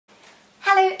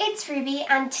it's Ruby,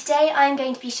 and today I'm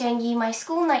going to be showing you my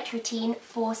school night routine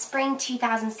for spring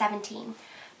 2017.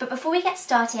 But before we get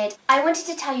started, I wanted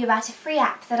to tell you about a free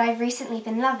app that I've recently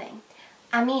been loving,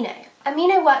 Amino.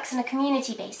 Amino works in a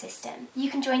community-based system. You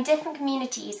can join different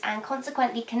communities and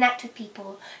consequently connect with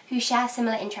people who share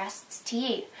similar interests to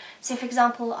you. So for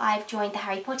example, I've joined the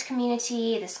Harry Potter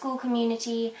community, the school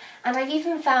community, and I've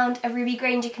even found a Ruby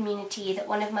Granger community that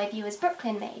one of my viewers,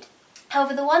 Brooklyn, made.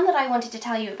 However, the one that I wanted to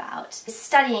tell you about is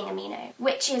Studying Amino,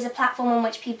 which is a platform on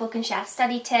which people can share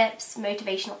study tips,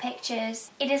 motivational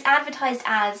pictures. It is advertised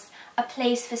as a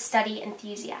place for study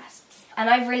enthusiasts, and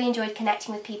I've really enjoyed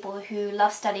connecting with people who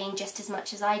love studying just as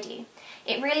much as I do.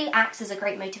 It really acts as a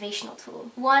great motivational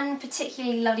tool. One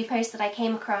particularly lovely post that I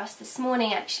came across this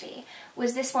morning actually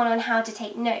was this one on how to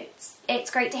take notes. It's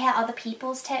great to hear other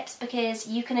people's tips because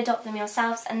you can adopt them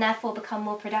yourselves and therefore become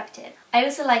more productive. I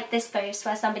also liked this post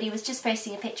where somebody was just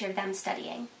posting a picture of them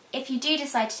studying. If you do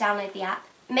decide to download the app,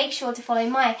 make sure to follow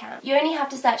my account. You only have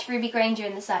to search Ruby Granger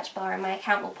in the search bar and my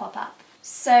account will pop up.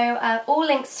 So all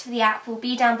links to the app will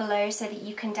be down below so that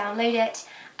you can download it,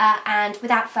 and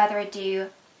without further ado,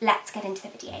 let's get into the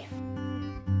video.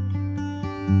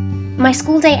 My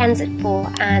school day ends at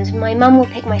 4 and my mum will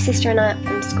pick my sister and I up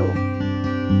from school.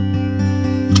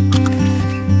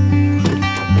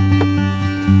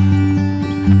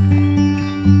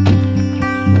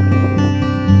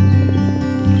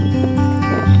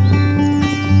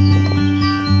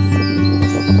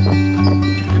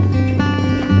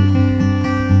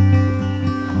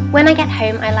 When I get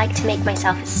home, I like to make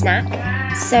myself a snack.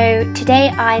 So today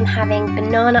I'm having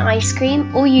banana ice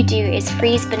cream. All you do is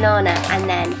freeze banana and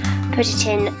then put it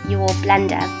in your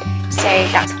blender. So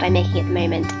that's what I'm making at the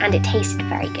moment, and it tasted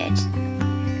very good.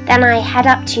 Then I head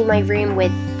up to my room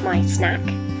with my snack.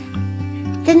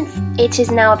 Since it is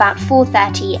now about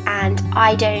 4:30 and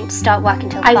I don't start work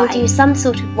until 5, I will do some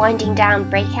sort of winding down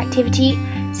break activity.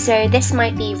 So this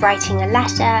might be writing a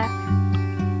letter.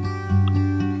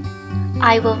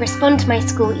 I will respond to my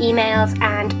school emails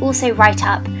and also write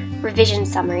up revision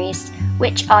summaries,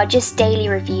 which are just daily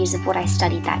reviews of what I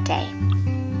studied that day.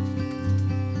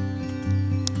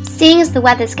 Seeing as the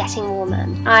weather's getting warmer,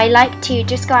 I like to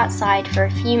just go outside for a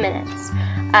few minutes,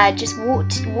 just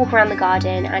walk around the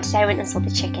garden, and today I went and saw the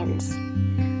chickens.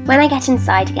 When I get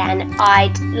inside again,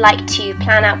 I'd like to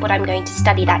plan out what I'm going to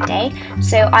study that day,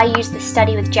 so I use the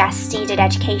Study with Jess Seeded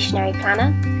Educationary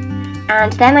Planner,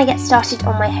 and then I get started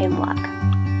on my homework.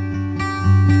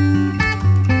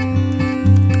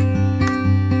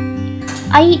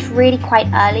 I eat really quite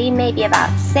early, maybe about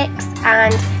 6,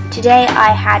 and today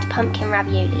I had pumpkin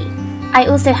ravioli. I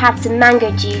also had some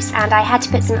mango juice and I had to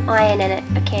put some iron in it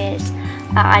because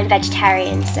I'm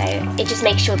vegetarian, so it just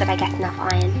makes sure that I get enough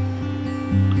iron.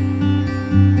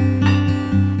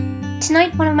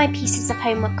 Tonight one of my pieces of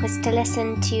homework was to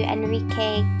listen to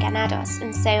Enrique Granados,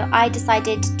 and so I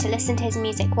decided to listen to his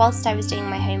music whilst I was doing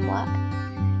my homework.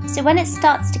 So when it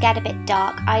starts to get a bit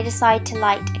dark, I decide to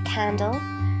light a candle.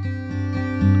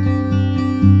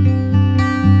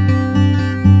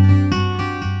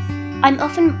 I'm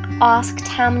often asked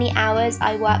how many hours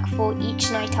I work for each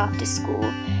night after school,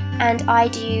 and I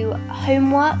do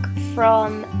homework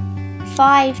from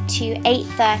 5 to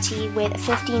 8:30 with a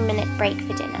 15-minute break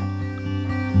for dinner.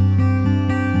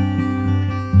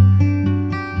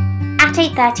 At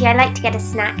 8:30 I like to get a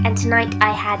snack, and tonight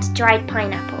I had dried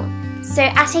pineapple. So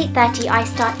at 8:30 I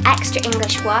start extra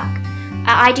English work.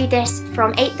 I do this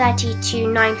from 8:30 to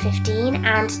 9:15,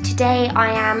 and today I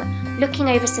am looking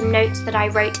over some notes that I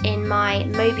wrote in my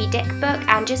Moby Dick book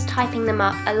and just typing them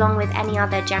up along with any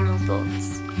other general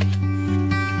thoughts.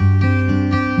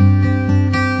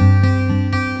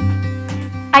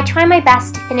 I try my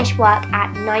best to finish work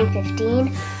at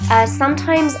 9:15.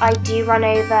 Sometimes I do run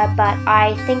over, but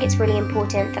I think it's really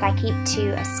important that I keep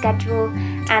to a schedule,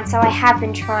 and so I have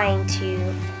been trying to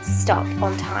stop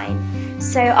on time.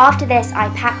 So after this I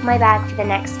pack my bag for the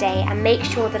next day and make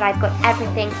sure that I've got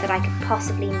everything that I could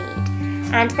possibly need.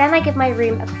 And then I give my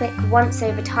room a quick once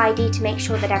over tidy to make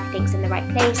sure that everything's in the right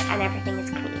place and everything is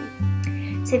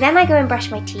clean. So then I go and brush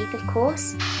my teeth, of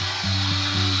course.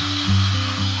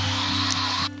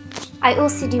 I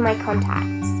also do my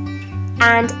contacts.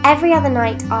 And every other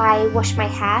night I wash my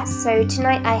hair, so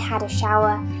tonight I had a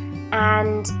shower,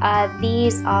 and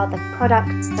these are the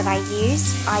products that I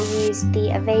use. I used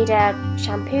the Aveda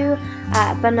shampoo,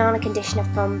 banana conditioner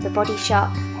from the Body Shop,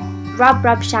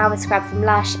 Rub shower scrub from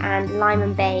Lush, and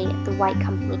Lime & Bay, the White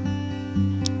Company.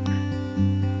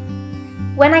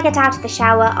 When I get out of the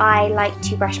shower, I like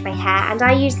to brush my hair, and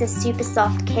I use this super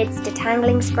soft kids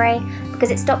detangling spray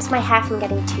because it stops my hair from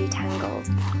getting too tangled.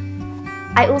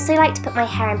 I also like to put my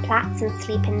hair in plaits and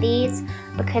sleep in these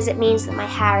because it means that my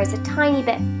hair is a tiny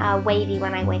bit wavy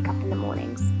when I wake up in the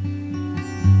mornings.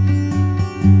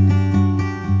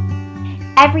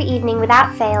 Every evening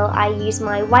without fail I use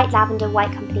my White Lavender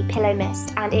White Company pillow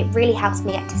mist, and it really helps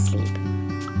me get to sleep.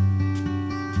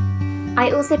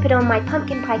 I also put on my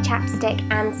pumpkin pie chapstick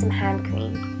and some hand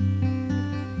cream.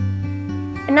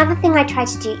 Another thing I try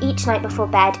to do each night before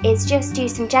bed is just do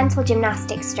some gentle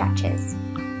gymnastic stretches.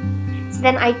 So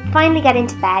then I finally get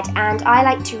into bed and I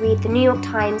like to read the New York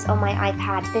Times on my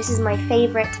iPad. This is my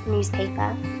favourite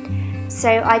newspaper. So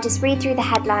I just read through the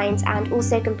headlines and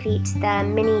also complete the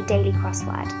mini daily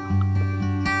crossword.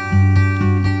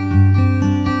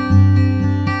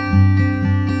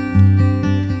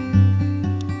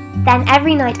 Then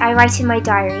every night I write in my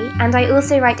diary, and I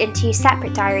also write in 2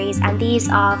 separate diaries, and these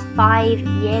are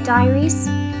 5-year diaries.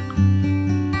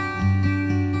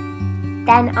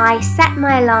 Then I set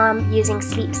my alarm using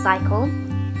Sleep Cycle,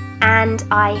 and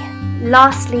I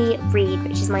lastly read,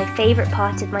 which is my favourite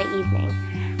part of my evening.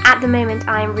 At the moment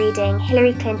I am reading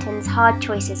Hillary Clinton's Hard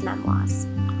Choices memoirs.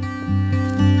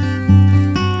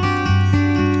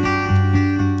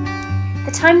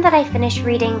 The time that I finish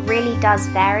reading really does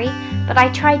vary, but I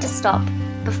try to stop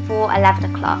before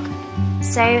 11 o'clock,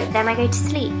 so then I go to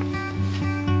sleep.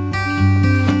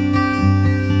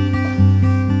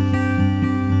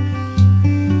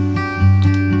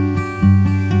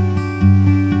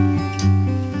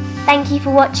 Thank you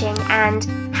for watching and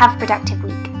have a productive day.